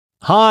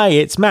Hi,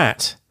 it's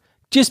Matt.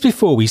 Just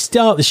before we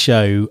start the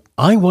show,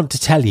 I want to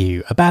tell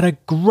you about a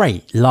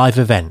great live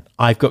event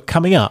I've got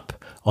coming up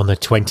on the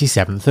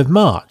 27th of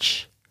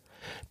March.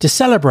 To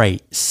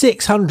celebrate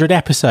 600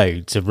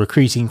 episodes of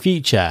Recruiting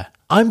Future,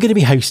 I'm going to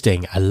be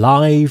hosting a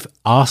live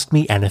Ask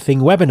Me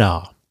Anything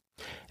webinar.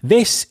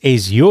 This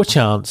is your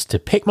chance to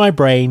pick my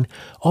brain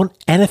on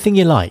anything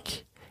you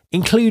like,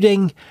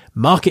 including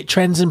market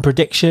trends and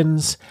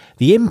predictions,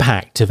 the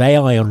impact of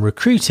AI on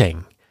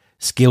recruiting,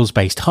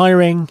 skills-based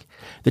hiring,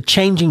 the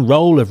changing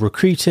role of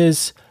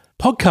recruiters,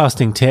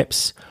 podcasting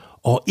tips,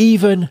 or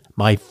even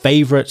my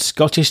favourite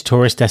Scottish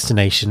tourist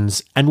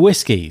destinations and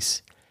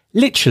whiskies.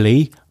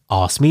 Literally,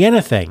 ask me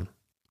anything.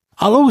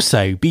 I'll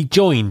also be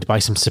joined by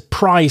some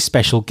surprise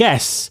special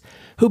guests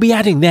who'll be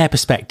adding their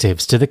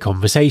perspectives to the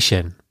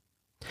conversation.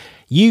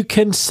 You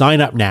can sign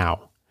up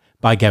now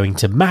by going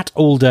to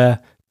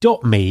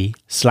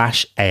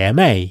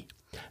mattalder.me/AMA.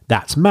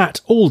 That's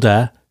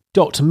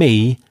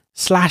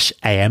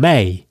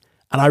mattalder.me/AMA.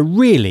 And I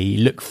really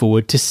look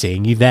forward to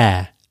seeing you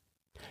there.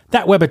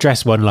 That web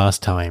address one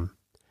last time,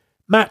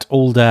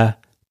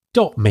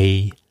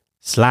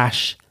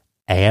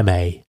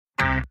 mattalder.me/AMA.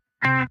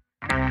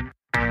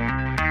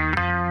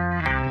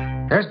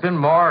 There's been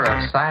more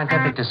of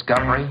scientific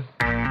discovery,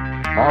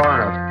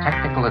 more of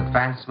technical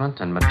advancement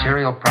and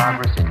material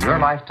progress in your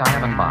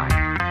lifetime and mine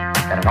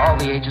than in all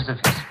the ages of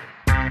history.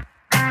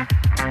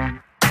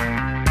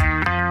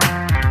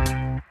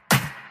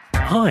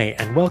 Hi,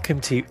 and welcome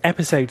to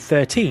episode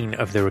 13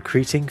 of the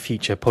Recruiting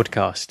Future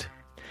podcast.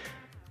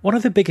 One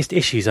of the biggest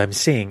issues I'm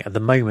seeing at the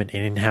moment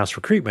in in-house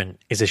recruitment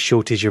is a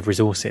shortage of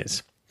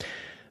resources.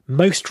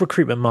 Most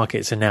recruitment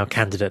markets are now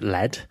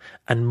candidate-led,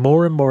 and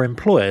more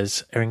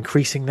employers are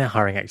increasing their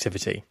hiring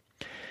activity.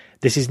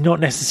 This is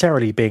not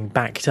necessarily being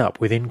backed up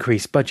with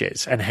increased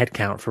budgets and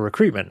headcount for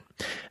recruitment,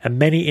 and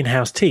many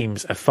in-house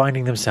teams are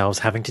finding themselves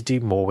having to do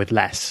more with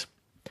less.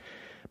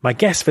 My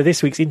guest for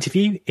this week's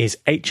interview is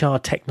HR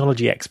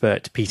technology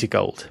expert Peter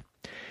Gold.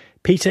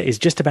 Peter is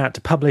just about to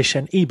publish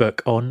an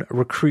ebook on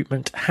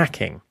recruitment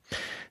hacking,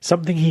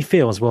 something he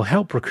feels will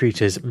help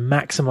recruiters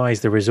maximize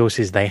the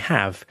resources they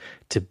have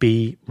to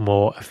be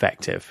more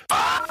effective.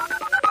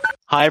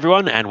 Hi,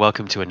 everyone, and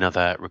welcome to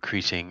another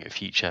Recruiting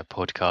Future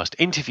podcast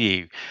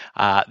interview.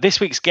 This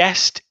week's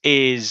guest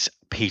is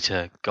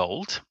Peter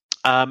Gold.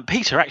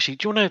 Peter, actually,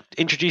 do you want to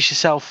introduce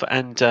yourself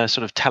and sort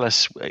of tell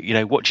us,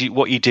 what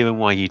you do and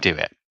why you do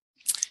it?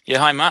 Yeah,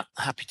 hi Matt.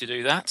 Happy to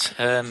do that.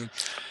 So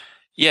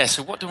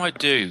what do I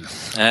do?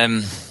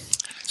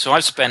 So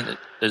I've spent,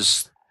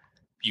 as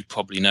you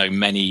probably know,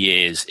 many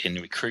years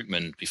in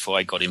recruitment before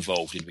I got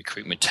involved in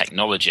recruitment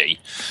technology,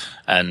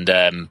 and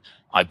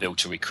I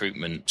built a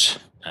recruitment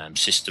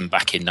system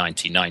back in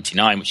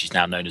 1999, which is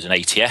now known as an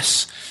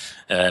ATS.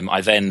 I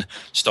then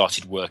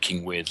started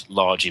working with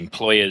large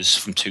employers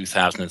from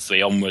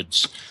 2003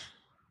 onwards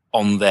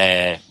on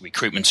their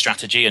recruitment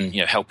strategy and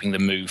helping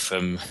them move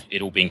from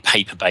it all being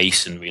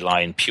paper-based and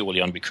relying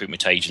purely on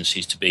recruitment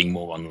agencies to being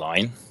more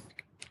online.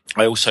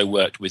 I also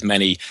worked with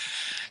many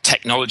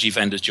technology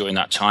vendors during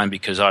that time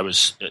because I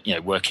was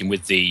working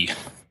with the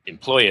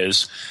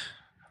employers.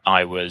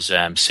 I was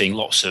seeing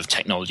lots of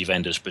technology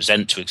vendors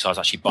present to it because I was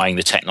actually buying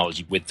the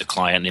technology with the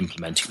client and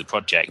implementing the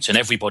project. And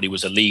everybody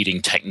was a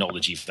leading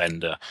technology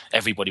vendor.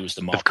 Everybody was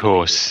the market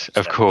leader.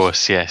 Of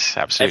course, yes,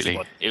 absolutely.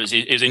 It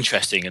was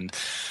interesting. And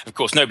of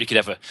course, nobody could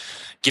ever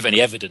give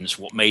any evidence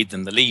what made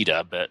them the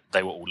leader, but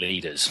they were all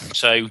leaders.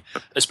 So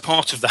as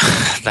part of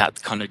that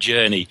kind of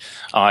journey,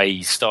 I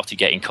started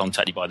getting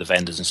contacted by the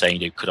vendors and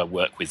saying, could I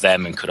work with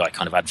them and could I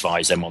kind of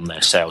advise them on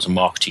their sales and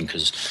marketing?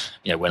 Because,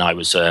 when I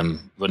was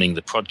running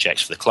the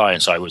projects for the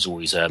clients, I was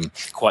always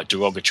quite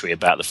derogatory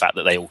about the fact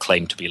that they all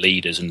claimed to be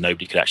leaders and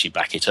nobody could actually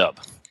back it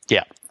up.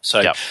 Yeah.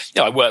 So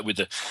I worked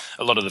with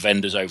a lot of the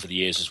vendors over the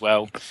years as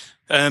well.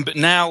 But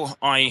now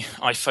I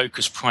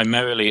focus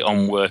primarily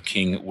on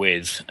working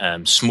with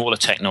smaller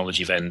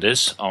technology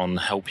vendors on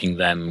helping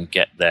them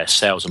get their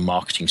sales and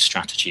marketing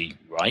strategy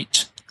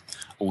right,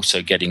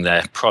 also getting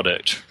their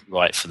product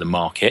right for the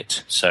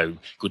market, so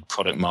good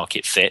product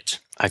market fit.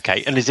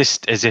 Okay, and is this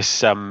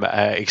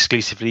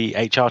exclusively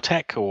HR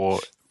tech or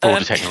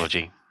broader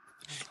technology?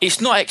 It's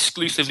not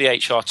exclusively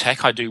HR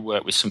tech. I do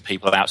work with some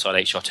people outside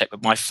HR tech,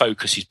 but my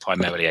focus is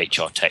primarily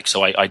HR tech.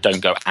 So I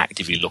don't go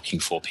actively looking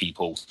for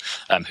people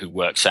who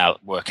work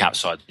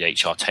outside the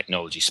HR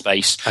technology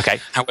space. Okay.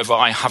 However,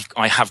 I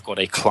have got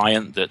a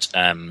client that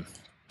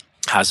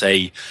has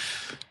a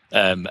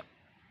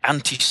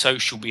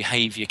antisocial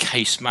behaviour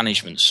case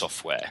management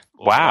software.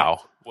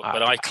 Wow.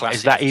 But I class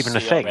is that even a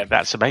thing?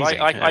 That's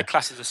amazing. I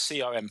class it as a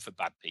CRM for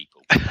bad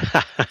people,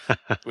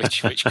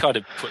 which kind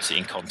of puts it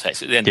in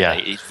context. At the end of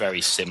the day, it's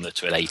very similar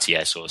to an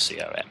ATS or a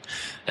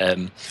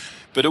CRM.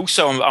 But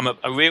also, I'm a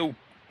real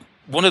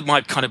one of my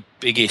kind of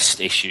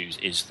biggest issues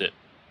is that,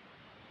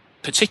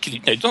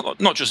 particularly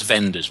not just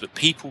vendors, but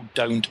people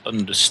don't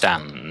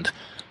understand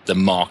the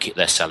market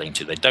they're selling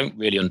to. They don't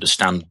really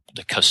understand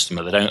the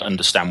customer. They don't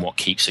understand what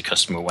keeps the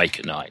customer awake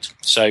at night.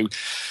 So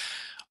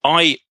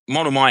my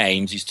one of my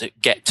aims is to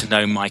get to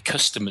know my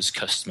customer's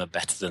customer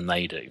better than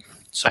they do.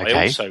 So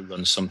I also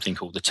run something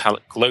called the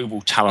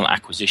Global Talent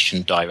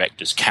Acquisition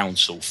Directors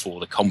Council for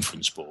the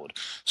Conference Board.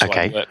 So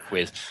I work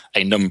with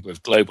a number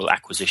of global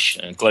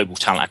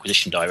talent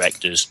acquisition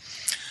directors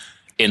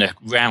in a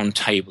round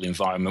table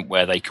environment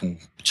where they can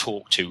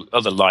talk to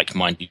other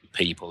like-minded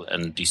people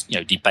and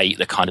debate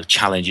the kind of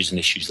challenges and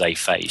issues they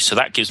face. So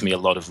that gives me a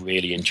lot of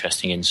really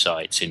interesting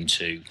insights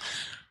into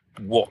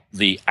what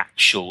the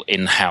actual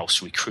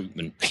in-house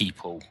recruitment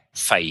people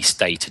face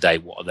day to day.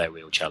 What are their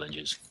real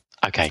challenges?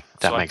 Okay,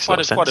 that makes a lot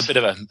of sense. Quite a bit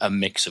of a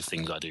mix of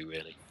things I do,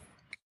 really.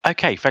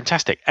 Okay,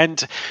 fantastic.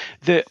 And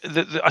the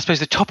I suppose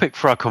the topic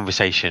for our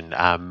conversation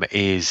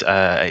is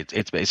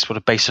it's sort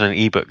of based on an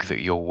ebook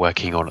that you're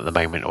working on at the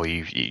moment, or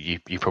you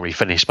probably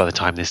finished by the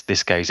time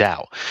this goes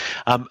out.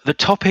 The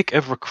topic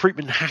of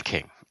recruitment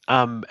hacking.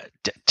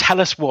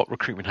 Tell us what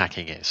recruitment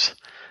hacking is.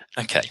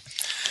 Okay,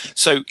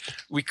 so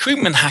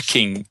recruitment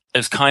hacking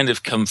has kind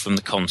of come from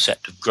the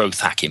concept of growth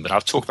hacking, but I'll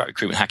talk about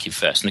recruitment hacking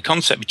first. And the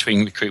concept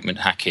between recruitment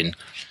hacking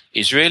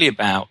is really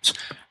about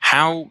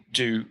how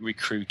do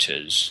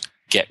recruiters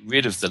get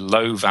rid of the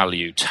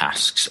low-value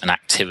tasks and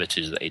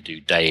activities that they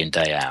do day in,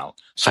 day out,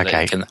 so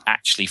they can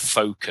actually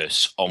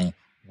focus on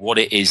what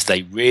it is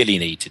they really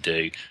need to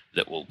do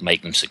that will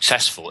make them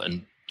successful,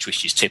 and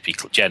which is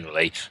typically,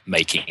 generally,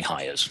 making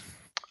hires.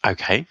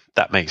 Okay,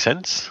 that makes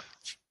sense.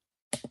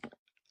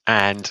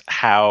 And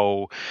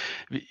how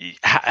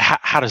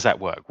does that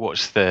work?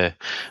 What's the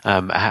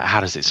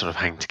how does it sort of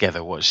hang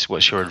together?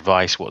 What's your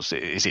advice?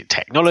 Is it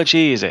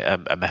technology? Is it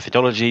a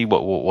methodology?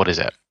 What is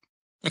it?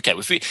 Okay,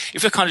 well, if we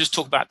kind of just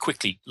talk about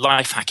quickly,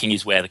 life hacking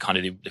is where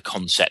the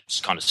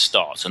concepts kind of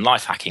starts, and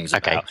life hacking is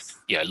about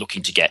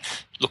looking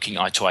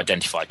to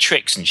identify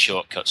tricks and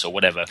shortcuts or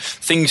whatever,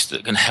 things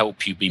that can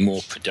help you be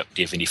more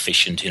productive and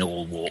efficient in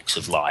all walks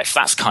of life.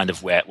 That's kind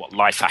of what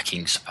life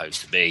hacking is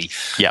supposed to be.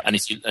 Yeah,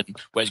 and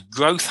whereas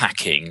growth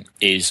hacking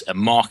is a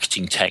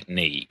marketing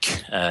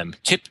technique,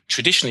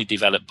 traditionally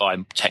developed by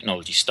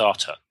technology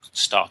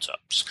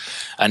startups,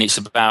 and it's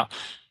about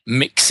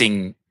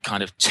mixing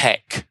kind of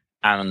tech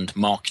and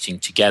marketing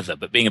together,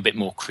 but being a bit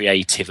more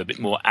creative, a bit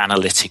more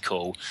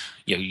analytical,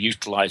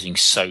 utilizing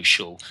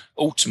social,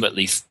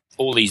 ultimately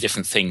all these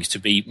different things to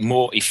be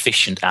more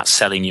efficient at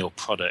selling your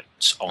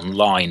products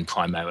online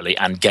primarily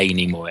and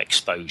gaining more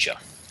exposure.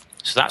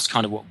 So that's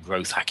kind of what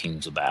growth hacking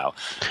is about.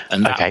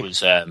 And that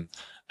was a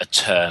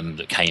term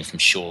that came from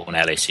Sean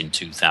Ellis in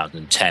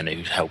 2010,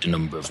 who helped a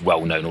number of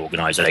well-known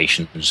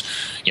organizations,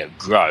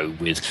 grow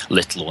with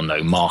little or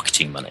no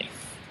marketing money.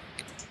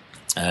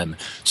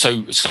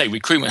 So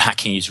recruitment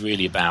hacking is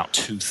really about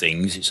two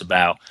things. It's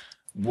about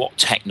what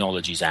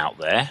technology is out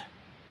there.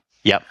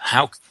 Yep.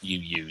 How can you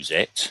use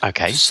it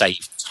to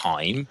save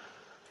time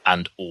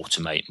and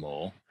automate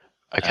more?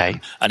 Okay.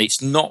 And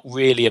it's not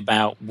really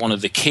about one of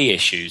the key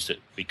issues that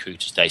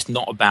recruiters today. It's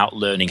not about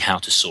learning how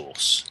to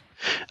source.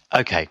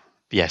 Okay.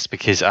 Yes,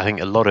 because I think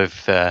a lot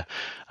of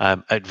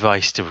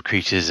advice to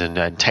recruiters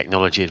and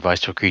technology advice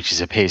to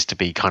recruiters appears to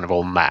be kind of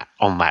on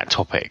that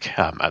topic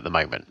at the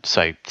moment.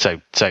 So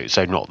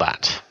not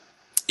that.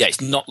 Yeah, it's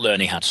not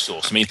learning how to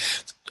source. I mean,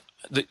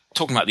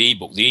 talking about the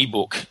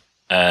ebook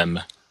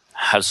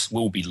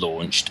will be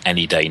launched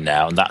any day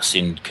now, and that's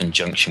in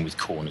conjunction with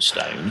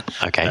Cornerstone.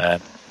 Okay.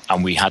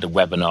 And we had a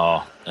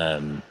webinar.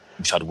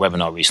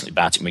 Recently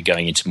about it, and we're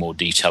going into more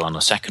detail on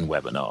a second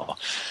webinar,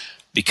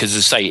 because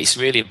as I say, it's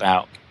really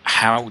about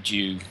how do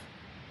you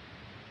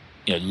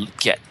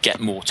get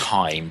more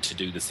time to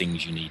do the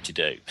things you need to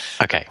do.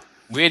 Okay.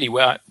 Really,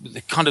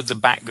 the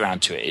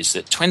background to it is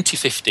that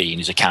 2015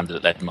 is a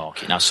candidate-led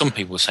market. Now, some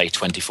people say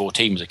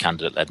 2014 was a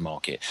candidate-led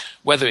market.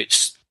 Whether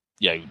it's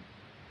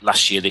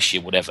last year, this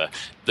year, whatever,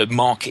 the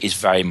market is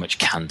very much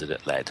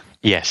candidate-led.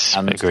 Yes,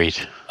 and agreed.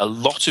 A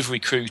lot of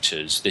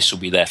recruiters, this will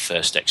be their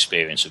first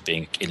experience of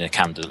being in a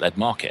candidate-led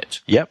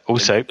market. Yep.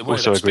 Also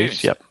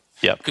agreed. Yep.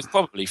 Yeah, because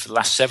probably for the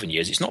last 7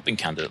 years, it's not been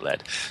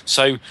candidate-led.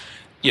 So,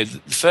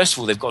 first of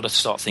all, they've got to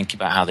start thinking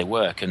about how they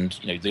work. And,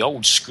 the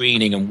old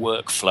screening and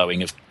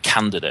workflowing of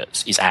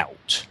candidates is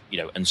out,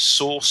 and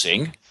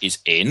sourcing is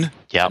in,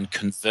 and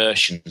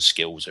conversion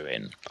skills are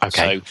in.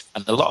 Okay. So,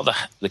 and a lot of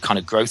the kind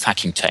of growth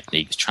hacking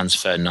techniques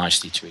transfer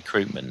nicely to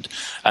recruitment.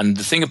 And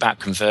the thing about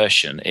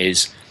conversion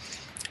is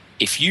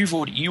if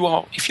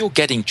you're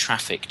getting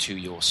traffic to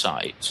your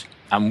site,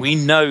 and we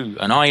know,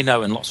 and I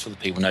know, and lots of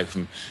other people know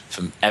from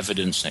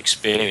evidence and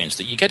experience,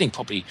 that you're getting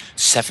probably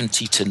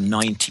 70 to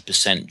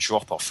 90%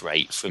 drop-off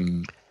rate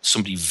from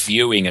somebody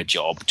viewing a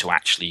job to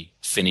actually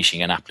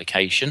finishing an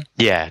application.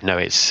 Yeah, no,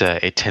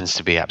 it tends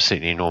to be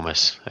absolutely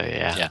enormous.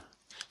 Yeah.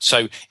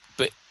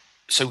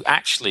 So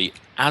actually,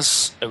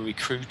 as a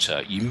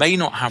recruiter, you may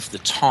not have the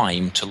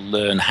time to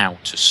learn how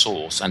to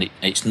source, and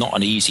it's not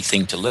an easy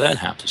thing to learn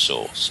how to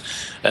source.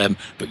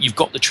 But you've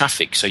got the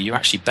traffic, so you're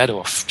actually better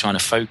off trying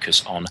to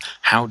focus on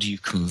how do you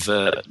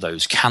convert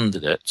those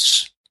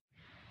candidates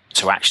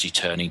to actually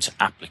turn into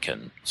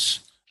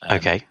applicants.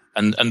 Okay.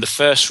 And the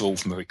first rule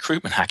from a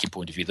recruitment hacking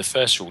point of view, the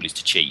first rule is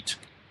to cheat.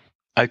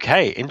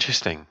 Okay,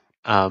 interesting.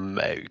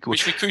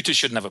 Which recruiters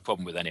shouldn't have a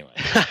problem with anyway.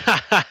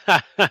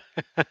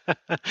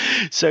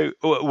 So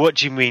what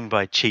do you mean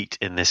by cheat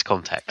in this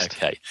context?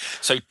 Okay.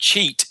 So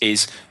cheat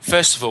is,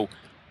 first of all,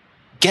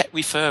 get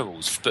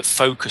referrals, but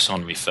focus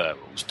on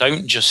referrals.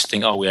 Don't just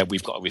think, oh, yeah,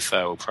 we've got a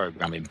referral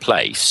program in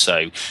place,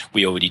 so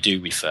we already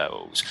do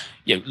referrals.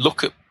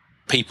 Look at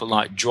people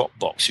like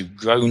Dropbox who've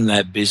grown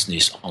their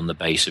business on the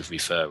base of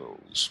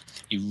referrals.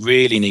 You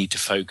really need to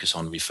focus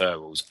on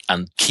referrals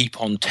and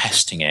keep on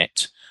testing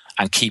it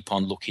and keep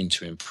on looking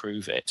to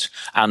improve it.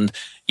 And,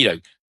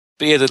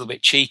 be a little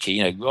bit cheeky,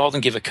 rather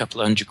than give a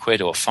couple of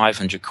 £100 or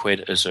 500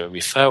 quid as a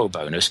referral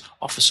bonus,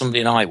 offer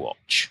somebody an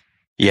iWatch.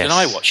 Yes.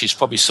 An iWatch is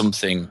probably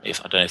something, I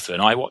don't know if they're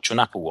an iWatch or an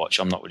Apple Watch,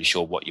 I'm not really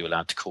sure what you're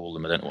allowed to call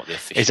them. I don't know what the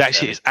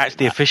official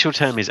the official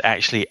term is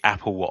actually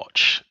Apple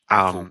Watch.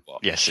 Apple Watch.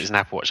 Yes, it's an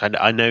Apple Watch.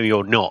 I know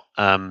you're not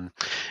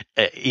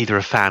either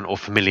a fan or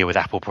familiar with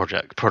Apple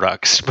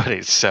products, but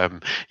it's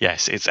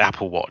yes, it's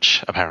Apple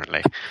Watch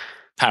apparently.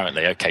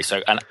 Apparently, okay,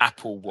 so an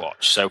Apple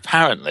Watch. So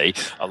apparently,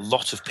 a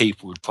lot of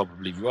people would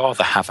probably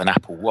rather have an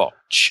Apple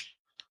Watch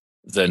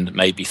than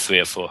maybe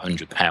 £300 or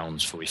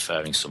 £400 for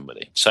referring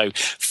somebody. So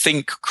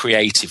think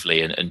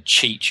creatively and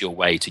cheat your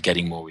way to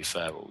getting more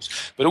referrals.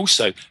 But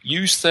also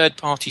use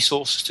third-party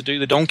sources to do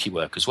the donkey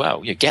work as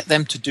well. Get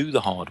them to do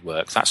the hard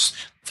work. That's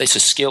a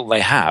skill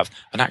they have.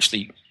 And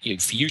actually,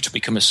 for you to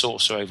become a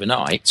sourcer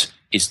overnight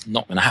is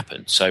not going to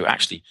happen. So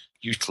actually,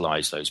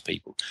 utilize those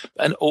people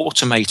and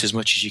automate as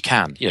much as you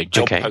can.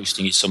 Job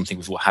posting is something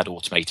we've had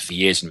automated for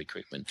years in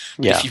recruitment.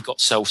 But if you've got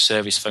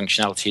self-service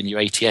functionality in your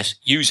ATS,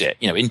 use it.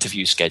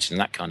 Interview scheduling,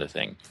 that kind of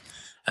thing.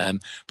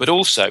 But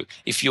also,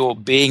 if you're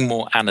being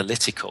more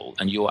analytical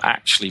and you're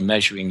actually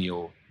measuring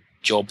your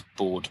job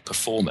board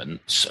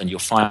performance and you're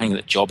finding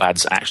that job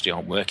ads actually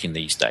aren't working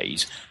these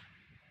days,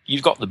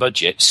 you've got the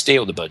budget,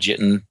 steal the budget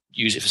and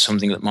use it for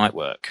something that might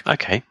work.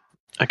 Okay.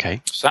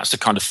 So that's the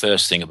kind of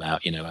first thing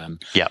about,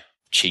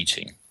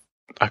 cheating.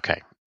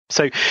 Okay.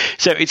 So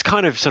it's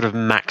kind of sort of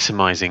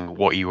maximizing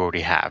what you already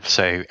have.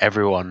 So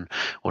everyone,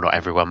 well, not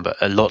everyone, but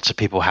lots of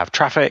people have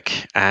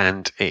traffic,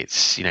 and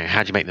it's,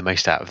 how do you make the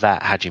most out of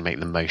that? How do you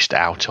make the most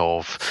out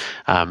of,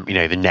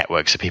 the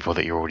networks of people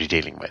that you're already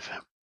dealing with?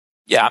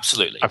 Yeah,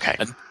 absolutely. Okay.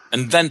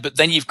 But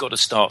then you've got to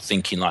start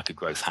thinking like a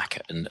growth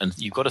hacker, and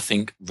you've got to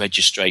think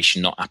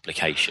registration, not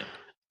application.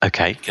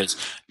 Okay. Because,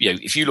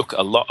 if you look at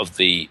a lot of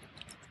the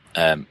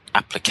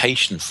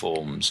application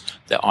forms,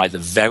 they're either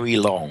very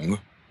long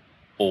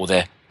or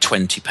they're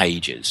 20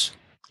 pages.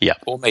 Yeah.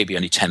 Or maybe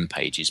only 10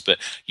 pages. But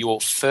your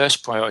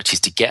first priority is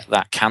to get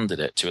that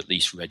candidate to at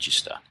least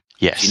register.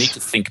 Yes. So you need to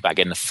think about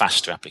getting a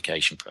faster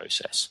application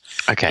process.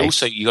 Okay. But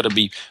also, you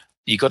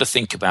got to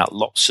think about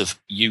lots of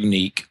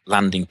unique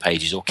landing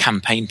pages or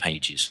campaign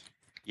pages.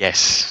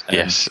 Yes.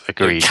 Yes.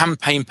 Agreed.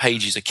 Campaign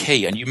pages are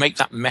key, and you make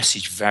that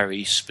message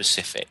very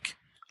specific.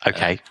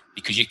 Okay.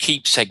 Because you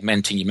keep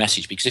segmenting your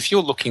message. Because if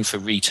you're looking for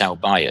retail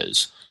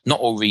buyers, not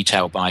all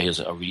retail buyers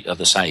are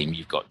the same.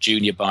 You've got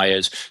junior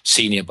buyers,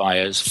 senior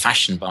buyers,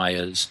 fashion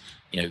buyers,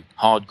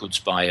 hard goods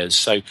buyers.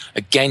 So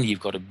again,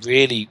 you've got to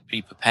really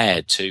be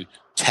prepared to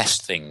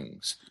test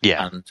things.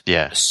 And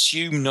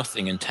assume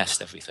nothing and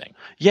test everything.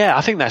 Yeah,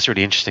 I think that's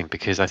really interesting,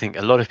 because I think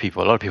a lot of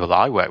people that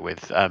I work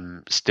with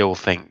still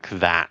think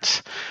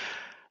that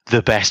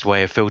the best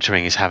way of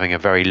filtering is having a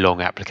very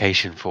long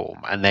application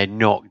form, and they're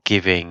not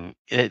giving,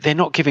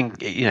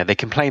 they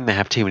complain they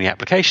have too many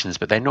applications,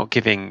 but they're not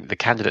giving the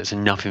candidates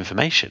enough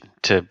information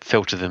to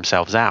filter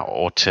themselves out,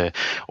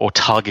 or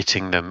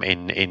targeting them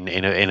in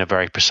a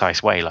very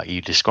precise way like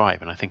you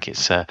describe. And I think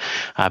it's a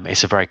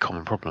very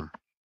common problem.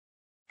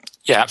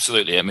 Yeah,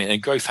 absolutely. I mean, and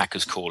growth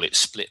hackers call it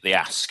split the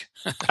ask.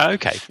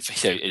 Okay.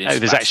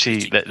 There's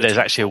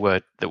actually a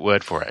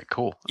word for it.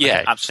 Cool. Yeah,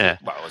 okay. Absolutely.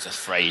 Yeah. Well, it's a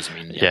phrase. I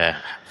mean,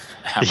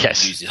 how many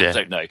use it, I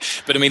don't know.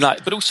 But I mean,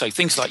 but also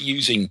things like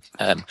using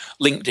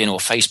LinkedIn or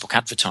Facebook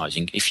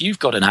advertising. If you've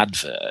got an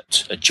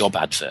advert, a job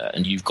advert,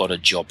 and you've got a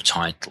job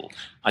title,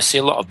 I see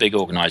a lot of big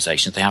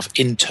organizations, they have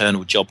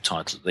internal job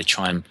titles that they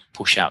try and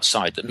push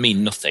outside that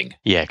mean nothing.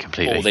 Yeah,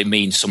 completely. Or they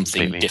mean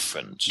something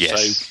different.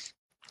 Yes. So,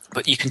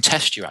 but you can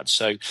test your ads.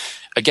 So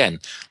again,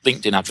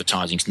 LinkedIn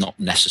advertising is not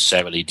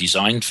necessarily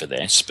designed for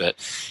this, but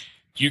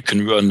you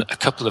can run a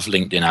couple of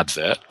LinkedIn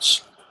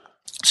adverts,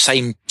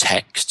 same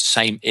text,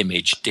 same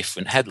image,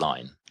 different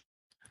headline.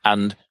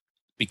 And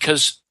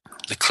because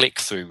the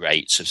click-through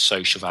rates of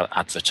social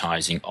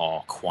advertising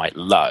are quite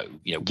low,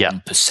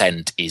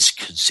 1% is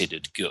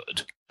considered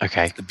good.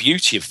 Okay. The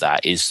beauty of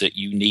that is that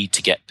you need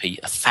to get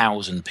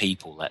 1,000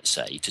 people, let's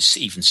say, to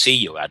even see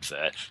your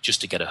advert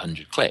just to get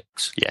 100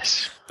 clicks.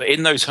 Yes. But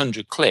in those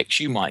 100 clicks,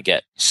 you might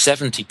get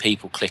 70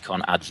 people click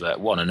on advert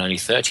 1 and only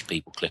 30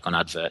 people click on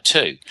advert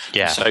 2.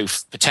 Yeah. So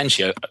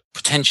potentially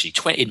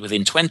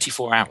within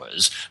 24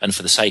 hours, and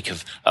for the sake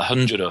of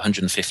 £100 or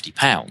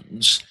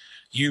 £150,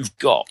 you've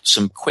got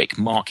some quick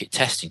market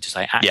testing to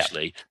say,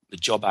 actually, the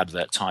job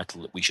advert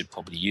title that we should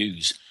probably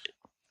use.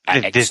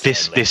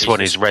 This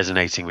one is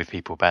resonating with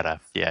people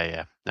better.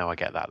 Yeah. No, I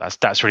get that.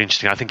 That's really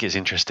interesting. I think it's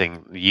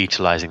interesting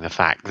utilizing the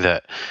fact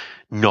that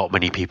not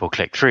many people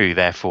click through.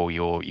 Therefore,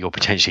 you're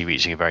potentially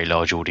reaching a very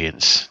large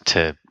audience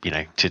to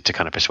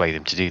kind of persuade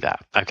them to do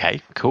that.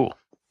 Okay, cool.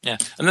 Yeah,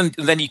 and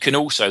then you can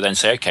also then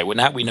say, okay, well,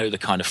 now we know the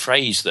kind of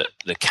phrase that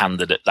the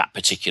candidate, that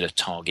particular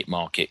target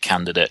market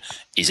candidate,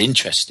 is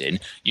interested in.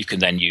 You can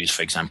then use,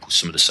 for example,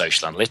 some of the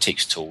social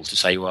analytics tools to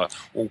say, well,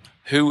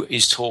 who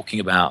is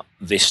talking about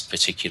this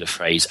particular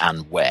phrase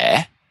and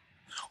where?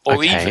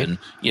 Or even,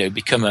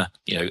 become a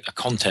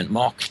content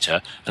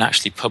marketer and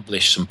actually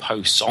publish some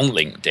posts on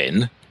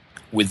LinkedIn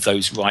with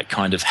those right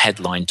kind of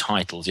headline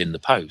titles in the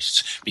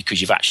posts, because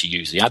you've actually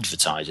used the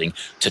advertising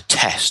to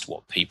test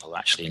what people are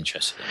actually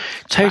interested in.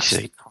 So totally. That's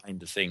the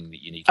kind of thing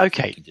that you need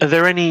to Are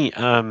there any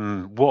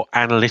what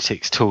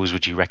analytics tools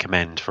would you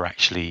recommend for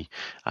actually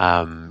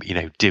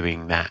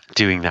doing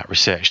that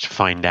research to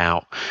find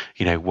out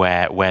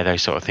where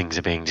those sort of things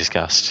are being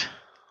discussed?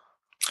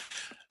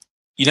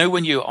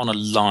 When you're on a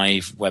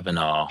live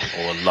webinar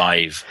or a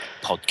live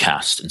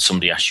podcast and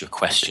somebody asks you a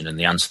question and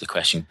the answer to the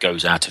question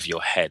goes out of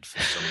your head for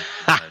some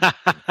moment,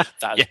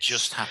 that has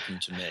just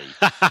happened to me.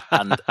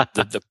 And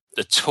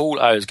the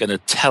tool I was going to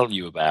tell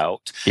you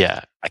about,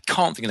 I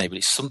can't think of the name, but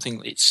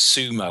it's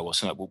Sumo or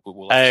something.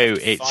 We'll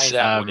find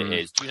out what it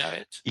is. Do you know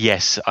it?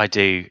 Yes, I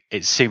do.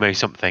 It's Sumo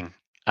something.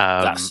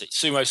 That's it.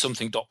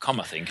 Sumosomething.com,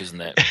 I think,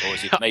 isn't it? Or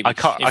is it maybe? I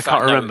can't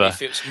remember.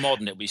 If it's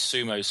modern, it'll be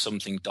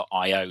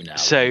sumosomething.io now.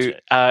 So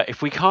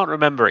if we can't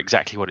remember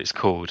exactly what it's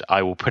called,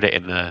 I will put it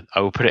in the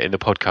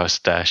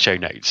podcast show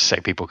notes so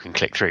people can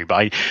click through.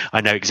 But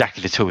I know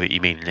exactly the tool that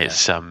you mean.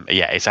 It's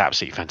it's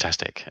absolutely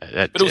fantastic.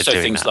 But also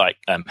things like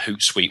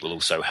Hootsuite will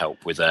also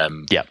help with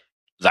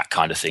that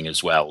kind of thing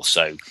as well.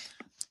 So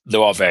there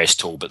are various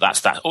tools, but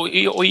that's that. Or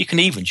you can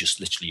even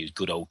just literally use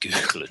good old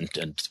Google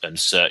and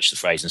search the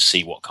phrase and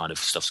see what kind of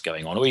stuff's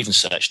going on, or even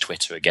search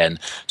Twitter again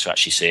to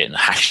actually see it and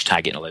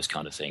hashtag it and all those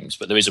kind of things.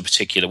 But there is a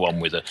particular one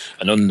with an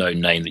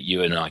unknown name that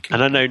you and I can...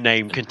 An unknown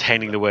name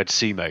containing the word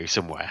sumo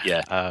somewhere.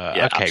 Yeah,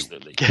 okay.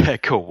 Absolutely. Yeah,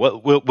 cool.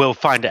 We'll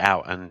find it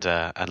out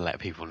and let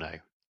people know.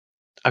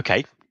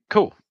 Okay,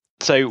 cool.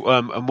 So,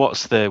 and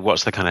what's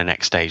the kind of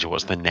next stage, or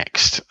what's the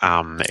next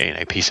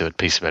piece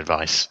of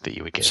advice that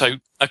you would give? So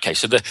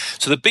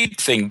the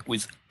big thing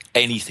with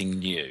anything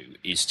new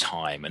is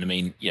time. And I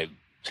mean,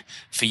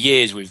 for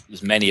years,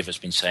 as many of us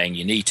been saying,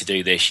 you need to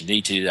do this, you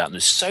need to do that. And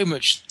there's so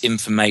much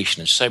information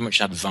and so much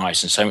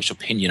advice and so much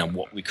opinion on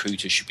what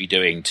recruiters should be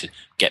doing to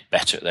get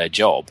better at their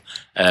job.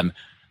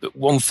 But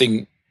one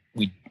thing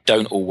we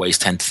don't always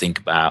tend to think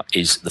about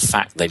is the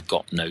fact they've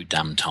got no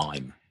damn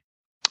time.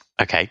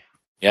 Okay.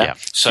 Yeah.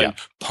 So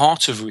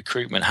part of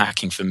recruitment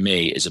hacking for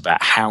me is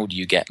about how do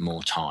you get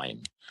more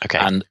time? Okay.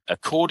 And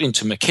according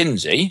to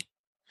McKinsey,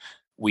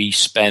 we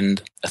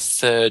spend a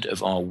third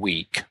of our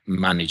week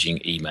managing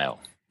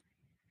email.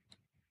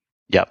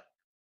 Yep.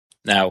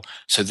 Now,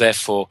 so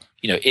therefore,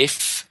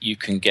 if you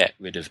can get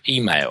rid of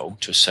email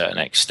to a certain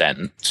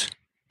extent,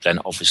 then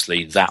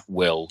obviously that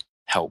will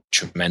help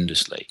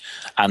tremendously.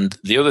 And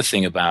the other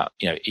thing about,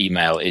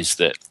 email is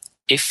that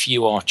if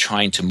you are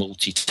trying to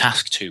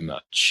multitask too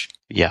much,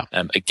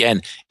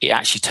 again, it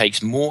actually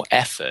takes more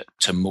effort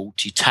to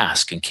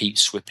multitask and keep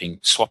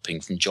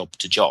swapping from job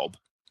to job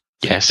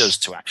than it does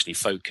to actually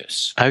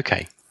focus.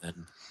 Okay.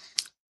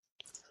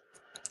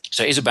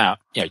 So it is about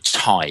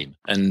time.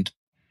 And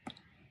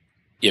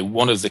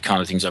one of the kind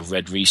of things I've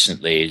read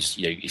recently is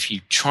if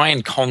you try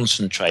and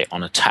concentrate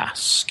on a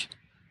task,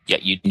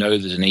 yet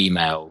there's an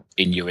email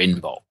in your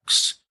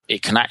inbox,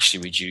 it can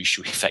actually reduce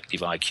your effective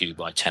IQ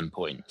by 10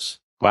 points.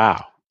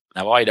 Wow.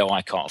 Now, I know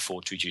I can't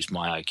afford to reduce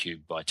my IQ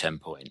by 10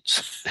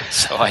 points.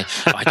 So I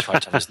try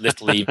to have as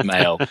little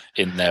email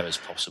in there as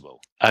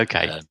possible.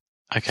 Okay.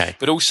 Okay.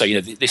 But also,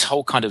 this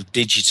whole kind of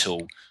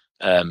digital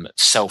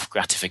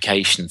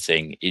self-gratification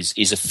thing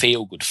is a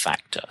feel-good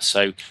factor.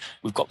 So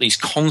we've got these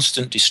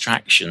constant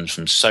distractions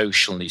from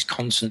social and these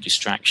constant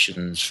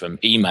distractions from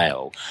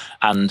email.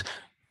 And,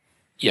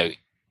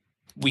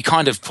 we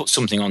kind of put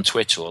something on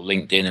Twitter or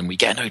LinkedIn and we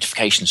get a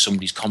notification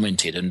somebody's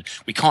commented and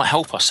we can't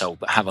help ourselves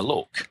but have a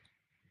look.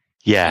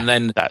 Yeah, and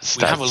then that's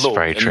have a look,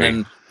 very true. And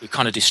then we're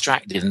kind of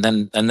distracted, and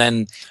then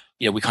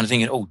we're kind of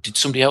thinking, oh, did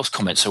somebody else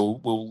comment? So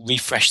we'll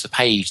refresh the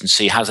page and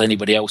see, has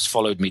anybody else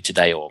followed me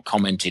today or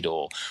commented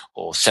or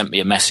sent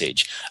me a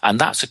message? And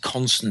that's a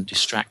constant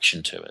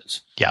distraction to us.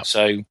 Yeah.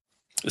 So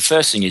the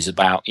first thing is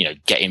about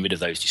getting rid of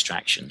those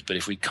distractions. But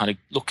if we kind of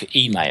look at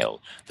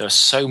email, there are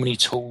so many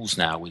tools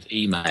now with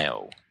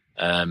email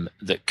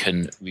that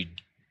can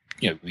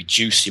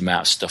reduce the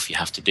amount of stuff you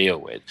have to deal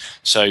with.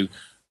 So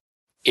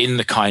in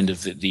the kind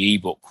of the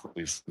ebook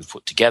we've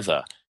put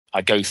together,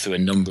 I go through a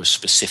number of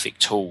specific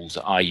tools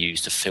that I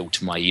use to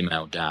filter my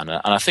email down.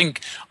 And I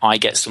think I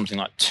get something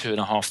like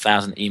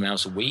 2,500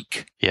 emails a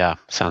week. Yeah,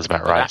 sounds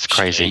about right. It's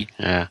crazy.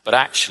 Yeah. But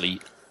actually,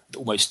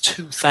 almost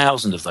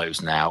 2,000 of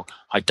those now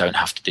I don't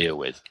have to deal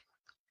with.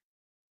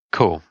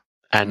 Cool.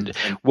 And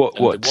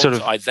what sort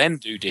of I then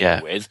do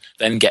deal with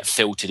then get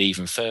filtered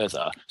even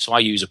further. So I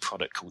use a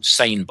product called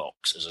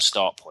SaneBox as a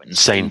start point.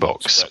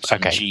 SaneBox,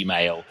 okay.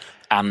 Gmail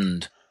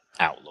and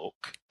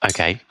Outlook.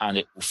 Okay. and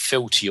it will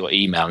filter your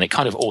email, and it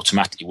kind of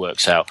automatically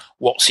works out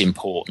what's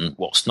important,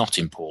 what's not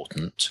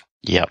important.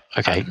 Yep.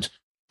 Okay. And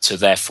so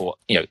therefore,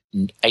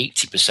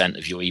 80%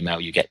 of your email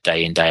you get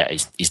day in, day out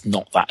is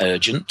not that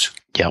urgent.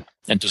 Yep.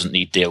 And doesn't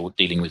need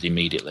dealing with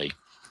immediately.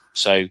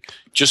 So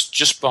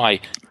just by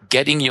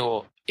getting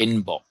your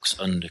inbox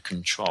under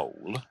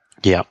control,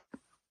 yep,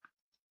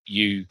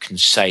 you can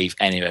save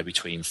anywhere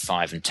between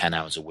 5 and 10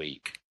 hours a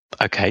week.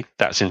 Okay,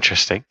 that's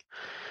interesting.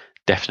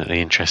 Definitely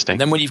interesting.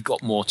 And then when you've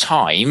got more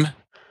time,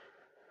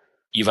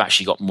 you've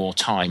actually got more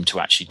time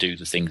to actually do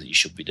the things that you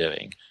should be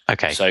doing.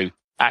 Okay. So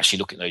actually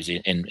look at those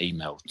in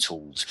email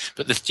tools.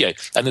 But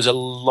and there's a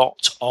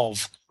lot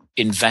of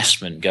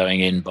investment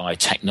going in by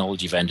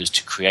technology vendors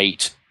to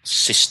create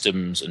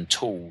systems and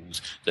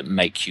tools that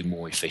make you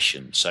more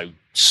efficient. So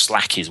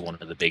Slack is one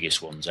of the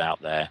biggest ones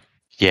out there.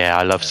 Yeah,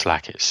 I love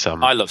Slack.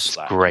 I love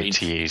Slack. It's great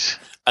to use.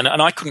 And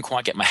I couldn't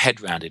quite get my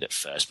head around it at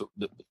first, but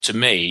to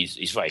me,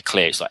 it's very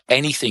clear. It's like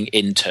anything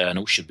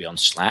internal should be on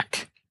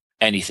Slack.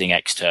 Anything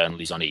external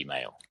is on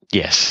email.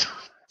 Yes.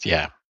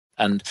 Yeah.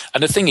 And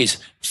the thing is,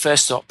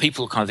 first off,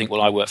 people kind of think,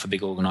 well, I work for a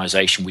big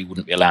organization. We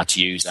wouldn't be allowed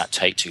to use that.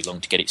 Take too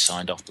long to get it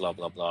signed off, blah,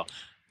 blah, blah.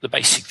 The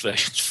basic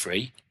version's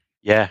free.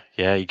 Yeah.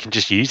 You can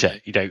just use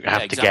it. You don't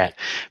have to get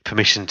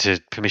permission to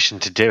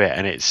do it,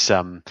 and it's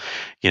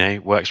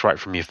works right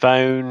from your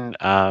phone.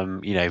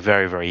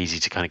 Very, very easy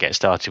to kind of get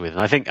started with.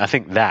 And I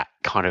think that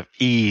kind of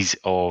ease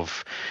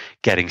of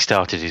getting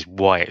started is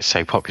why it's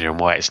so popular and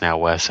why it's now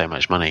worth so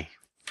much money.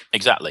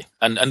 Exactly.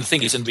 And the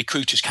thing is, and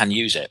recruiters can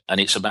use it, and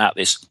it's about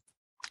this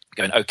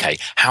going, okay,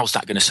 how's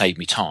that going to save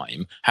me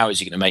time? How is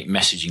it going to make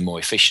messaging more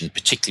efficient,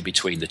 particularly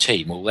between the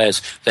team? Well,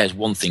 there's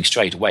one thing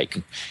straight away.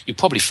 You'll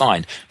probably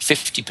find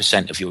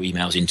 50% of your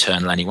emails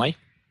internal anyway.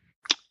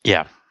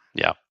 Yeah.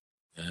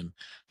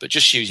 But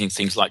just using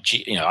things like,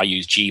 I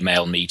use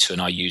Gmail Meter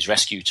and I use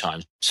Rescue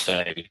Time.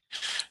 So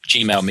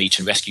Gmail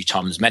Meter and Rescue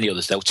Time, there's many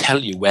others. They'll tell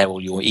you where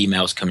all your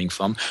emails coming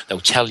from. They'll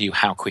tell you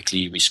how quickly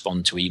you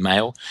respond to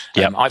email.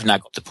 I've now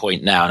got to the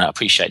point now, and I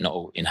appreciate not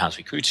all in-house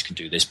recruiters can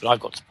do this, but I've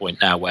got to the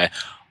point now where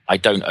I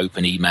don't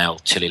open email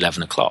till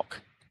 11 o'clock.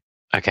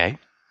 Okay.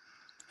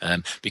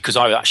 Because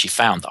I actually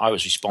found that I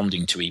was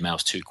responding to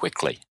emails too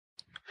quickly.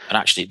 And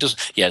actually, it does.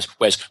 Yes,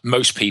 whereas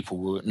most people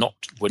were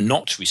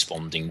not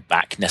responding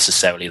back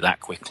necessarily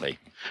that quickly.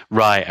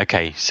 Right.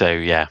 Okay.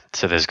 So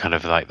there's kind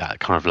of like that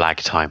kind of lag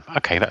time.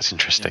 Okay, that's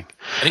interesting.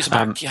 Yeah. And it's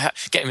about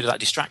getting rid of that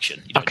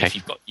distraction. Okay.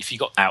 If you've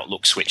got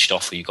Outlook switched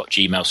off or you've got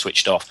Gmail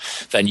switched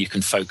off, then you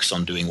can focus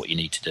on doing what you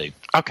need to do.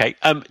 Okay.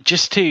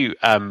 Just to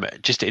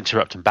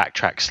interrupt and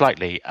backtrack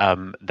slightly,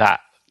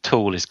 that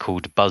tool is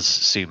called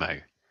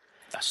BuzzSumo.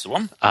 That's the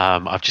one.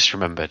 I've just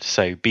remembered.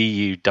 So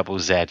BuzzSumo.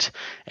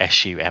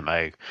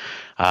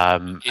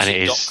 And it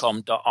is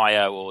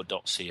 .com.io or .co.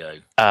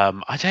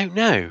 I don't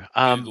know.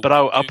 Google, but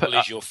I'll put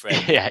is your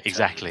friend. Yeah,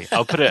 exactly.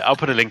 I'll put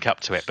a link up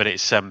to it. But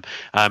it's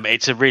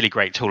a really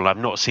great tool. I've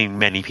not seen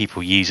many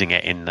people using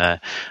it in the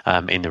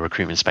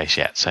recruitment space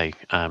yet. So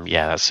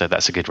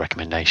that's a good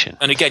recommendation.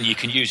 And again, you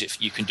can use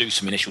it. You can do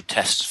some initial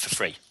tests for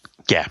free.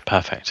 Yeah,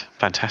 perfect,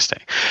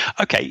 fantastic.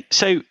 Okay,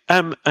 so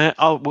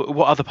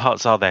what other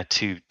parts are there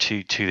to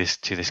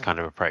this kind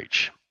of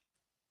approach?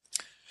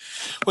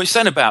 Well, it's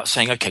then about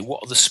saying, okay,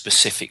 what are the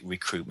specific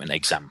recruitment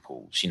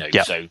examples?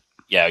 So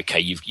okay,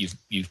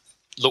 you've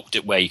looked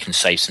at where you can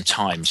save some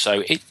time.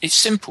 So it's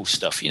simple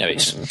stuff.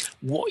 It's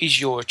what is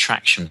your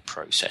attraction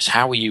process?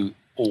 How are you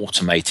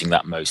automating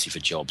that mostly for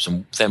jobs?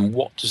 And then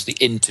what does the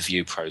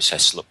interview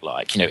process look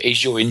like?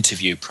 Is your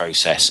interview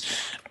process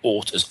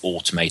as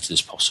automated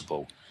as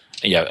possible?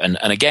 And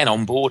again,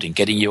 onboarding,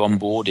 getting your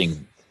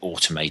onboarding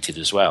automated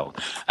as well.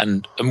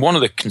 And one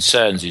of the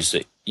concerns is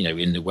that,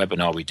 in the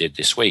webinar we did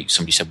this week,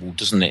 somebody said, well,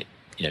 doesn't it,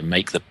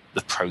 make the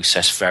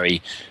process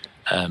very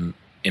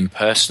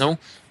impersonal?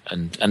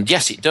 And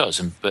yes, it does.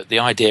 But the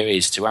idea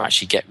is to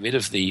actually get rid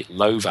of the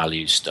low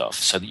value stuff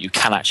so that you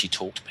can actually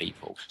talk to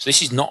people. So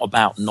this is not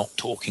about not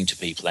talking to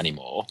people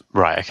anymore.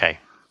 Right. Okay.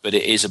 But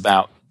it is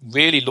about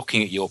really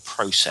looking at your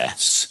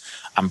process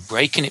and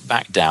breaking it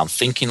back down,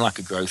 thinking like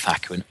a growth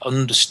hacker and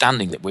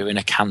understanding that we're in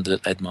a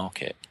candidate-led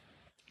market.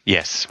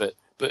 Yes. But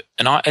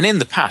in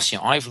the past,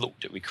 I've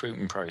looked at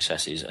recruitment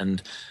processes,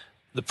 and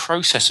the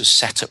process was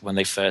set up when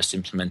they first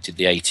implemented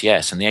the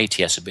ATS, and the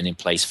ATS had been in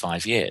place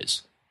 5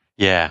 years.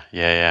 Yeah.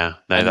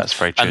 No, that's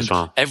very true as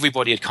well.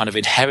 Everybody had kind of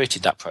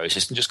inherited that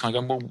process and just kind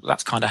of gone, well,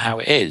 that's kind of how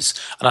it is.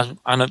 And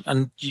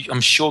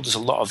I'm sure there's a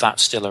lot of that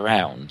still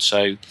around.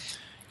 So,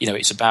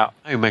 it's about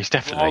most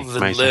definitely rather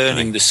than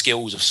learning the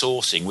skills of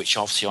sourcing, which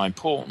obviously are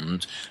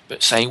important,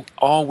 but saying,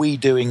 are we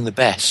doing the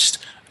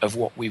best of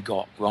what we've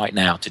got right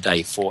now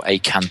today for a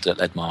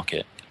candidate-led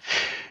market?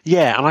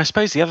 Yeah, and I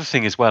suppose the other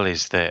thing as well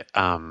is that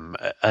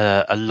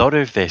a lot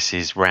of this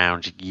is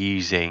around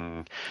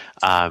using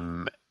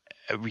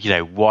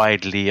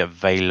widely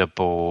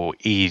available,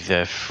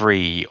 either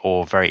free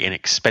or very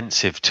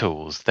inexpensive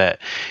tools that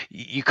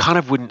you kind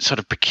of wouldn't sort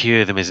of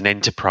procure them as an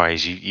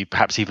enterprise. You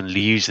perhaps even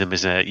use them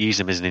as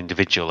an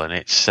individual, and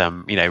it's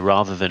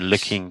rather than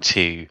looking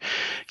to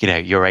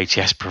your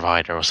ATS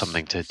provider or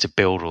something to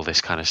build all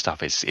this kind of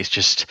stuff. It's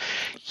just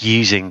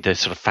using the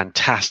sort of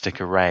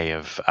fantastic array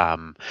of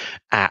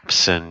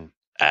apps and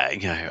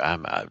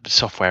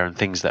software and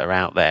things that are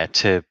out there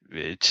to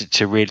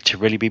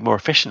really be more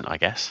efficient, I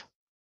guess.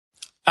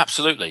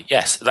 Absolutely,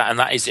 yes,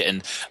 that is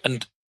it,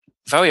 and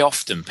very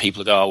often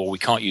people go, "Oh, well, we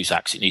can't use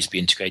Axe; it needs to be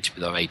integrated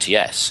with our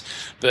ATS."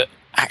 But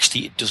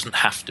actually, it doesn't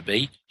have to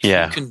be.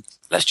 Yeah.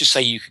 Let's just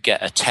say you could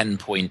get a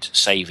 10-point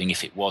saving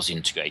if it was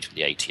integrated with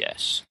the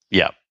ATS.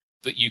 Yeah.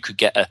 But you could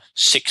get a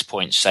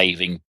 6-point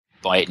saving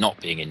by it not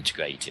being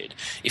integrated.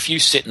 If you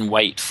sit and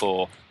wait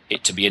for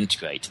it to be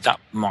integrated, that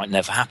might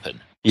never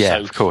happen. Yeah,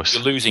 so of course.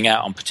 You're losing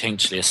out on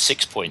potentially a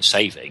 6-point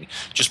saving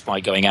just by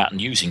going out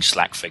and using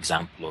Slack, for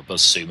example, or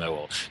BuzzSumo,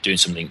 or doing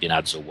some LinkedIn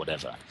ads or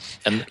whatever.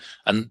 And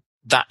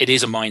that it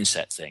is a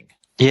mindset thing.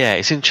 Yeah,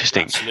 it's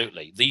interesting.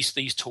 Absolutely.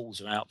 These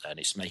tools are out there, and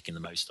it's making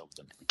the most of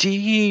them. Do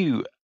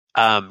you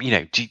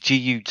do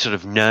you sort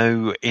of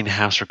know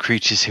in-house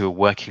recruiters who are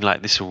working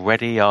like this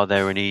already? Are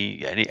there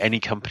any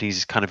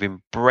companies kind of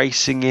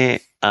embracing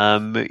it?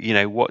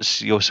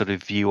 What's your sort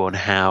of view on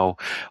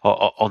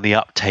on the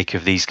uptake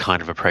of these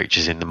kind of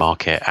approaches in the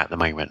market at the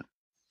moment?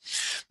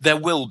 There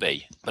will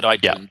be, but I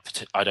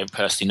don't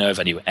personally know of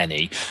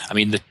any. I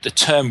mean, the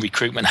term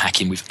recruitment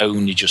hacking, we've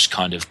only just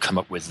kind of come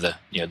up with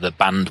the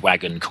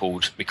bandwagon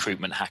called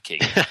recruitment hacking.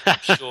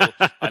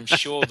 I'm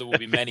sure there will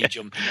be many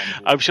jumping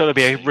on board. I'm sure there'll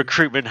be a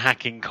recruitment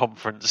hacking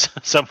conference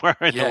somewhere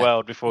in the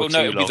world before too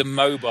long. It'll be the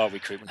mobile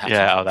recruitment hacking.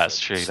 Yeah,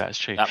 conference. That's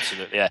true.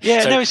 Absolutely, yeah.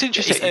 Yeah, so no, it's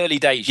interesting. It's early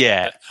days.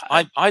 Yeah,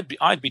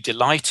 I'd be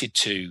delighted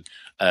to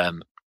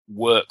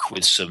work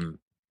with some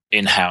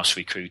in-house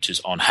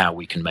recruiters on how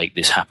we can make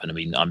this happen. I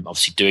mean, I'm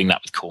obviously doing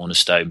that with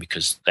Cornerstone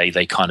because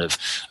they kind of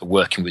are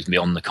working with me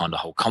on the kind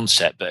of whole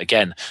concept. But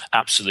again,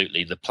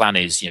 absolutely, the plan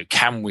is,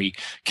 can we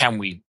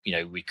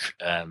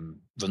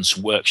run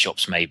some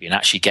workshops maybe and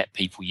actually get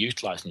people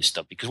utilizing this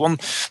stuff?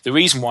 Because the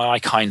reason why I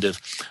kind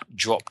of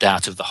dropped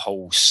out of the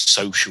whole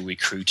social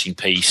recruiting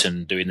piece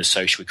and doing the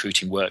social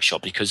recruiting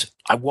workshop, because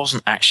I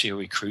wasn't actually a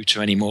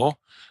recruiter anymore.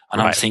 And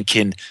right. I'm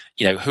thinking,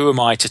 who am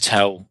I to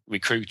tell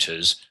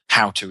recruiters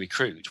how to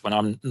recruit when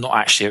I'm not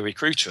actually a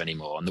recruiter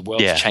anymore? And the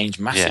world has changed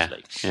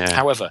massively. Yeah.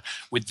 However,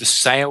 with the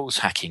sales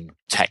hacking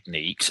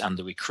techniques and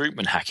the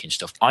recruitment hacking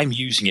stuff, I'm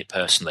using it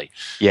personally.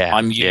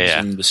 I'm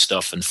using the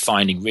stuff and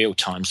finding real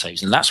time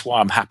saves. And that's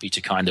why I'm happy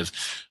to kind of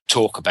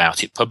talk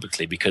about it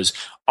publicly, because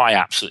I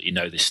absolutely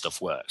know this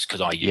stuff works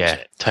because I use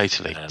it.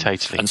 Totally.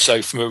 And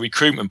so from a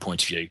recruitment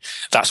point of view,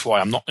 that's why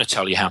I'm not going to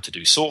tell you how to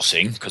do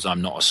sourcing, because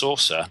I'm not a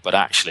sourcer, but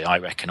actually I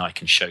reckon I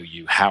can show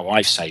you how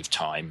I've saved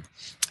time,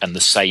 and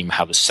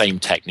how the same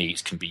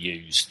techniques can be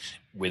used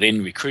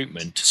within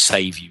recruitment to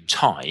save you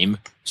time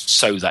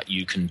so that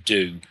you can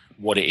do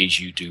what it is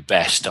you do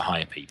best to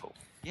hire people.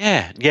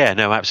 Yeah,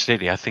 no,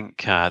 absolutely. I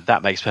think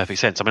that makes perfect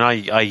sense. I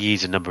mean, I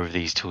use a number of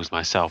these tools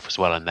myself as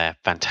well, and they're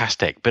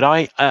fantastic. But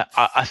I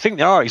think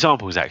there are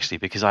examples actually,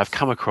 because I've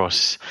come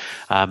across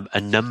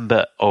a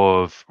number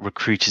of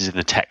recruiters in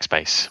the tech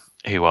space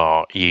who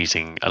are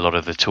using a lot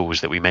of the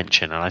tools that we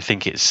mentioned. And I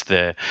think it's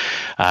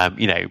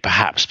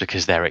perhaps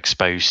because they're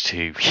exposed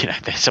to,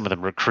 some of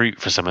them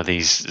recruit for some of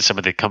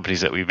the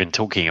companies that we've been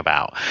talking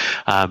about.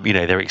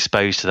 They're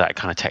exposed to that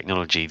kind of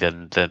technology,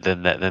 then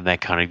they're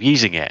kind of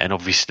using it. And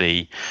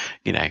obviously,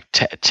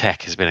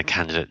 tech has been a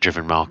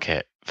candidate-driven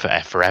market for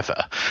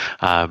forever.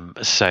 I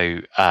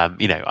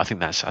think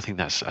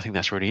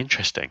that's really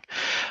interesting.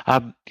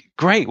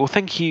 Great. Well,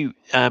 thank you.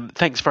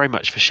 Thanks very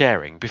much for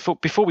sharing.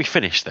 Before we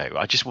finish, though,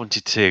 I just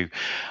wanted to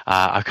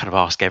I kind of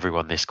ask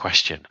everyone this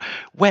question: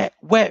 Where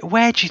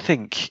do you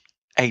think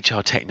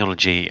HR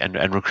technology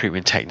and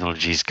recruitment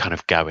technology is kind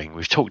of going?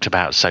 We've talked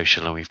about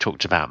social and we've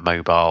talked about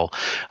mobile.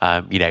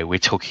 We're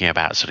talking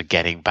about sort of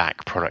getting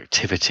back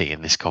productivity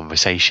in this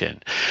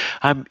conversation.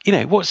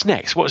 What's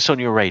next? What's on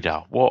your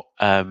radar?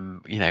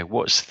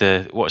 What's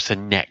the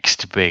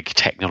next big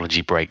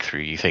technology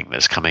breakthrough you think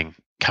that's coming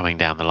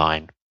down the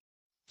line?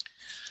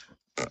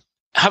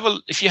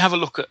 If you have a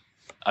look at,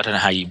 I don't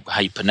know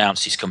how you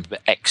pronounce this company,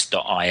 but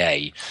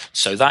X.IA.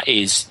 So that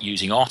is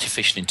using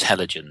artificial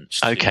intelligence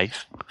to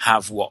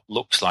have what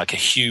looks like a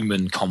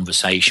human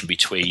conversation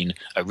between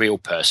a real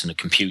person, a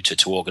computer,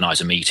 to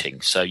organise a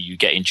meeting. So you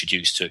get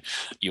introduced to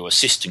your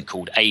assistant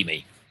called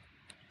Amy.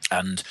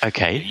 And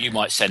you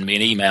might send me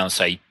an email and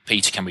say,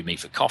 Peter, can we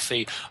meet for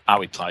coffee? I'll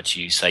reply to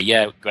you, say,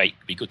 yeah, great,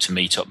 be good to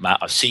meet up, Matt.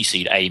 I've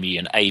CC'd Amy,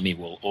 and Amy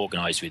will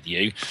organise with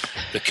you.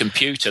 The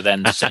computer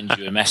then sends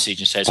you a message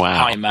and says,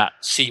 hi, Matt,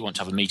 see you want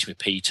to have a meeting with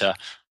Peter,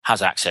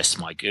 has access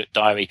to my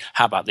diary.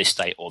 How about this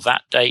date or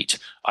that date?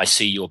 I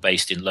see you're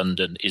based in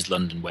London. Is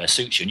London where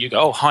suits you? And you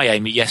go, oh, hi,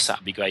 Amy, yes,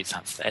 that'd be great,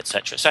 et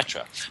cetera, et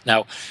cetera.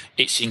 Now,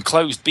 it's in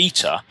closed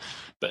beta,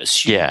 but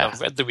I've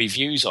read the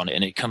reviews on it,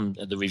 and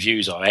the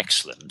reviews are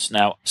excellent.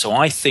 Now, so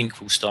I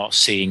think we'll start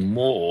seeing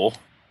more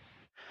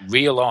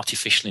real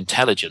artificial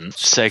intelligence.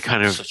 So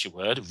kind of such a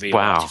word, real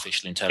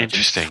artificial intelligence.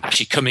 Interesting.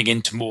 Actually coming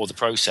into more of the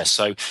process.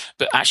 So,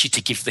 but actually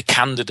to give the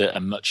candidate a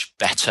much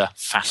better,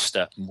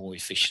 faster, more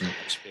efficient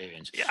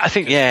experience. I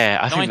think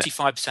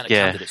 95% of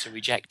candidates are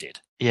rejected.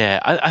 Yeah,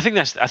 I think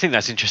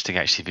that's interesting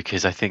actually,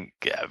 because I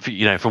think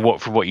from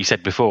what you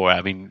said before,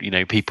 I mean,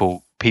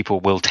 people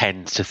will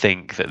tend to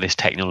think that this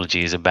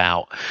technology is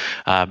about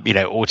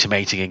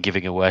automating and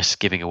giving a worse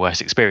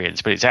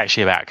experience, but it's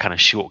actually about kind of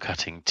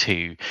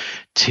shortcutting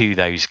to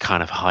those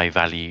kind of high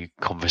value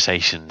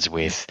conversations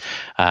with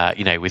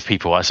with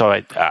people. So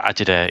I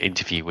did an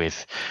interview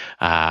with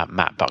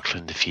Matt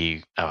Buckland sort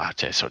of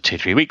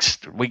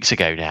 2-3 weeks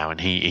ago now, and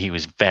he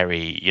was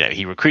very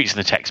he recruits in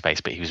the tech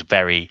space, but he was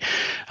very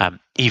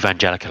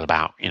evangelical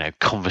about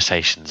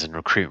conversations and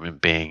recruitment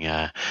being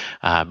a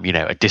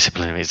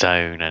discipline of its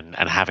own, and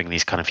having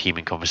these kind of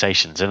human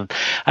conversations, and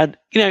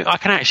I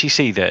can actually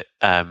see that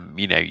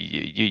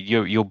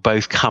you're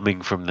both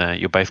coming from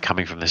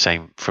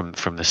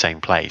the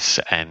same place,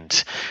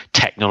 and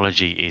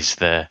technology is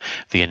the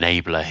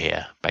enabler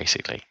here,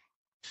 basically.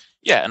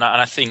 Yeah, and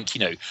I think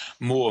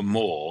more and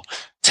more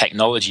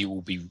technology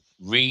will be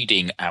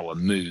reading our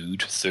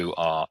mood through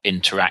our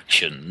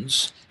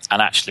interactions.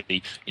 And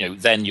actually,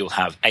 then you'll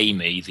have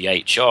Amy, the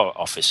HR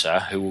officer,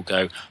 who will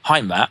go, "Hi,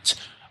 Matt.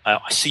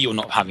 I see you're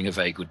not having a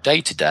very good day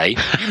today.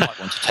 You might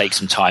want to take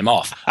some time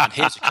off. And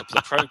here's a couple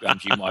of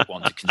programs you might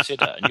want to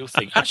consider." And you'll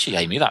think, "Actually,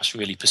 Amy, that's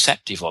really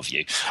perceptive of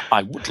you.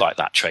 I would like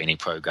that training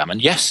program.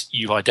 And yes,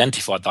 you've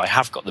identified that I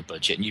have got the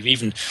budget, and you've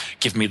even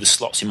given me the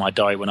slots in my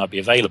diary when I'd be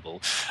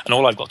available. And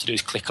all I've got to do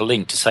is click a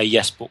link to say,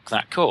 yes, book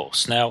that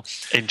course." Now,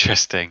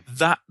 interesting.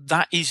 That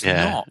is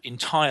not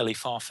entirely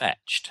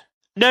far-fetched.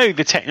 No,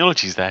 the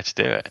technology's there to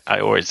do it,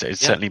 or it's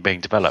certainly being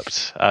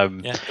developed.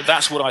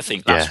 That's what I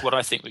think. That's what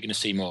I think we're going to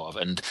see more of.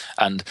 And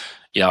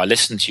I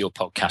listened to your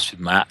podcast with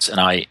Matt, and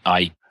I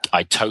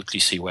totally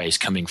see where he's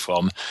coming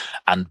from.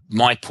 And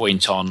my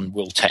point on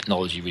will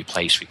technology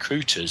replace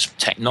recruiters?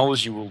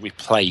 Technology will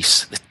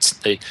replace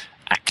the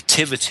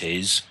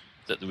activities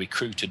that the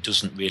recruiter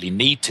doesn't really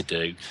need to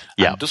do,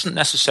 and doesn't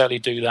necessarily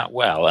do that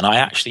well. And I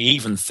actually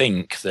even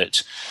think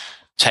that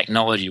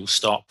technology will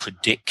start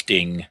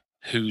predicting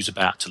who's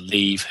about to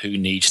leave, who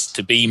needs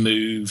to be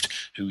moved,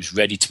 who's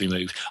ready to be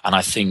moved. And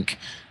I think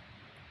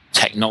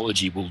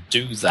technology will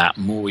do that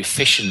more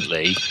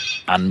efficiently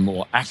and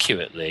more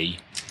accurately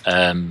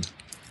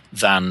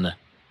than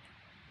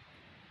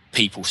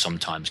people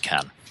sometimes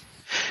can.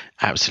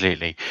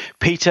 Absolutely.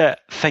 Peter,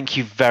 thank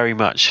you very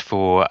much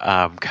for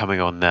coming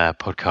on the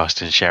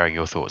podcast and sharing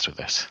your thoughts with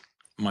us.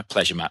 My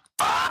pleasure, Matt.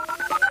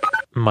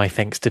 My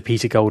thanks to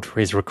Peter Gold for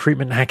his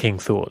recruitment hacking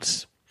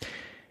thoughts.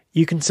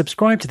 You can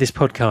subscribe to this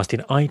podcast in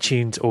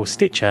iTunes or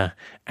Stitcher,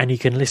 and you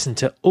can listen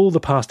to all the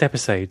past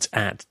episodes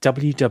at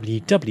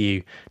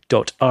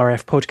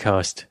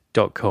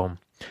www.rfpodcast.com.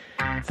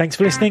 Thanks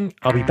for listening.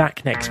 I'll be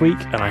back next week,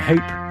 and I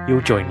hope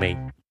you'll join me.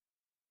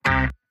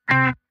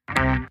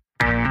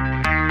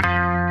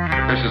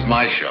 This is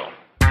my show.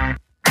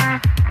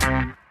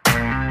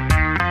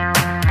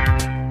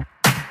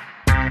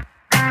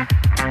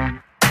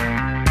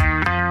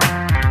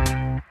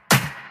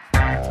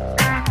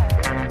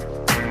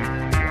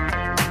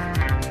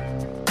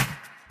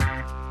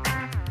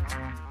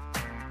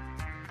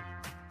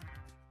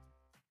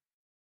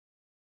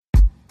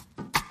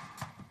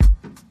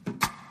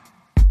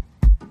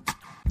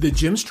 The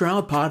Jim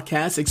Stroud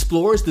Podcast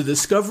explores the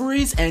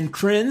discoveries and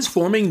trends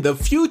forming the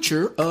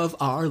future of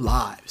our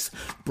lives.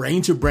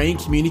 Brain-to-brain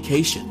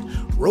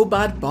communication,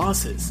 robot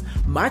bosses,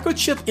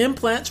 microchip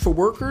implants for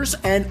workers,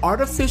 and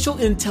artificial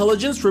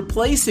intelligence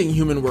replacing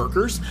human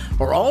workers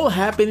are all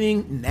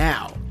happening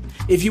now.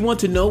 If you want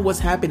to know what's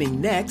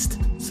happening next,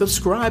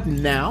 subscribe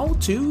now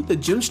to the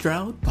Jim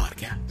Stroud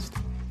Podcast.